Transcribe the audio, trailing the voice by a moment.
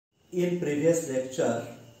In previous lecture,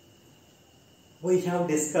 we have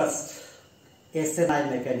discussed SNI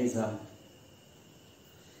mechanism.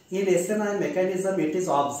 In SNI mechanism, it is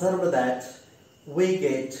observed that we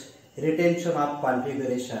get retention of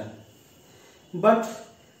configuration. But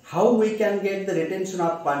how we can get the retention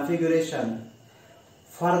of configuration?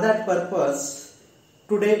 For that purpose,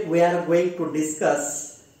 today we are going to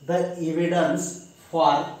discuss the evidence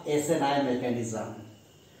for SNI mechanism.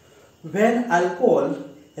 When alcohol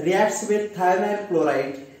reacts with thionyl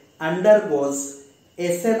chloride, undergoes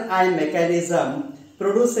SNI mechanism,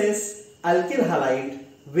 produces alkyl halide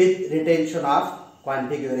with retention of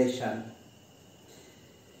configuration.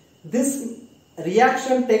 This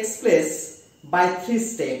reaction takes place by 3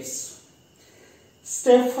 steps.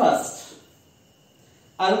 Step first,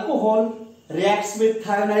 alcohol reacts with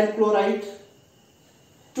thionyl chloride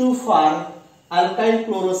to form alkyl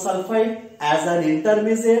chlorosulfide as an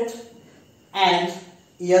intermediate and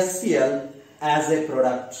HCl as a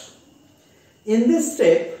product. In this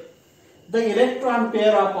step, the electron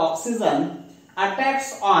pair of oxygen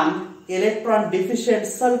attacks on electron deficient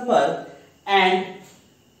sulfur and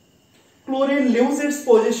chlorine leaves its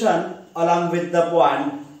position along with the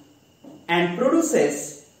bond and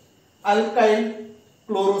produces alkyl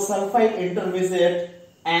chlorosulfide intermediate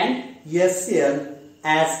and HCl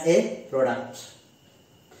as a product.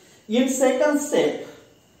 In second step,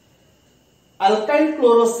 alkyl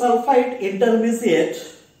chlorosulfide intermediate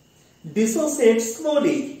dissociates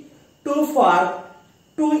slowly to form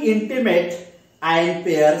 2 intimate ion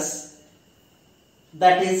pairs,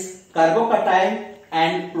 that is carbocation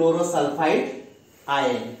and chlorosulfide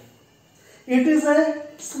ion. It is a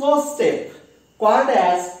slow step called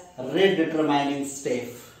as rate determining step.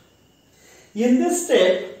 In this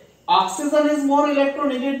step, oxygen is more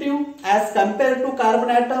electronegative as compared to carbon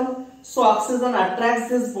atom, so oxygen attracts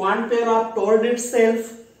this bond pair of toward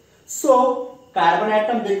itself. So carbon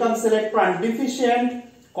atom becomes electron deficient,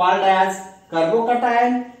 called as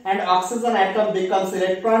carbocation, and oxygen atom becomes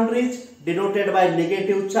electron rich, denoted by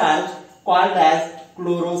negative charge, called as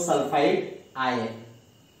chlorosulfide ion.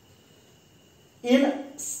 In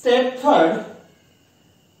step third,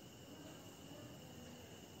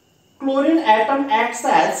 chlorine atom acts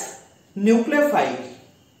as nucleophile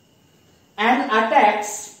and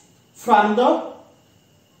attacks from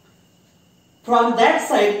that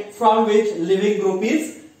side from which leaving group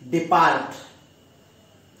is depart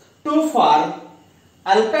to form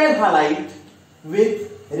alkyl halide with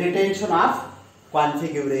retention of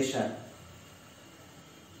configuration.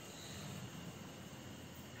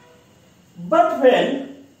 But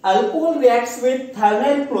when alcohol reacts with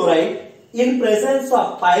thionyl chloride in presence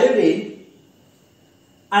of pyridine,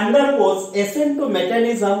 undergoes SN2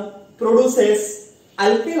 mechanism, produces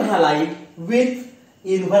alkyl halide with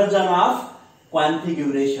inversion of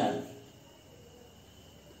configuration.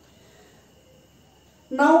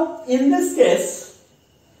 Now, in this case,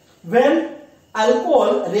 when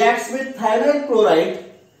alcohol reacts with thionyl chloride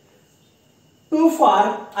to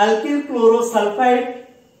form alkyl chlorosulfide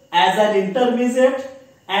as an intermediate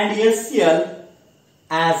and HCl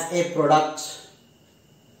as a product.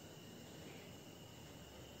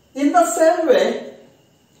 In the same way,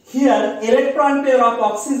 here electron pair of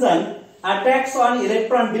oxygen attacks on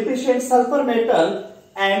electron deficient sulfur metal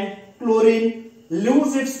and chlorine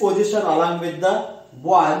leaves its position along with the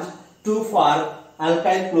bond to form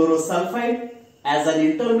alkyl chlorosulfide as an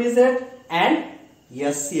intermediate and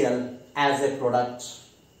HCl as a product.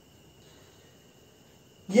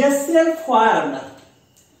 HCl formed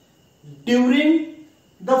during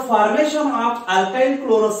the formation of alkyl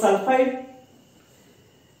chlorosulfide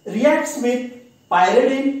reacts with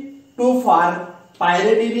pyridine to form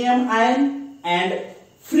pyridinium ion and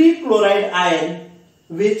free chloride ion,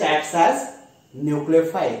 which acts as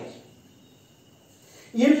nucleophile.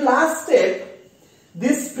 In last step,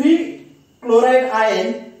 this free chloride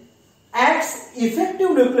ion acts effective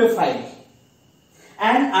nucleophile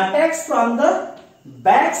and attacks from the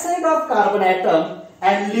back side of carbon atom,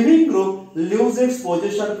 and leaving group leaves its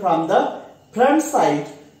position from the front side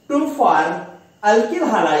to form alkyl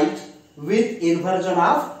halide with inversion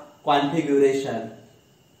of configuration.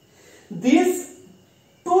 These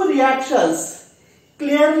 2 reactions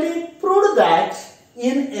clearly proved that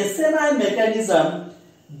in SNI mechanism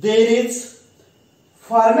there is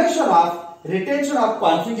formation of retention of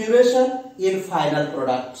configuration in final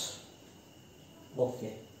product.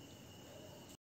 Okay.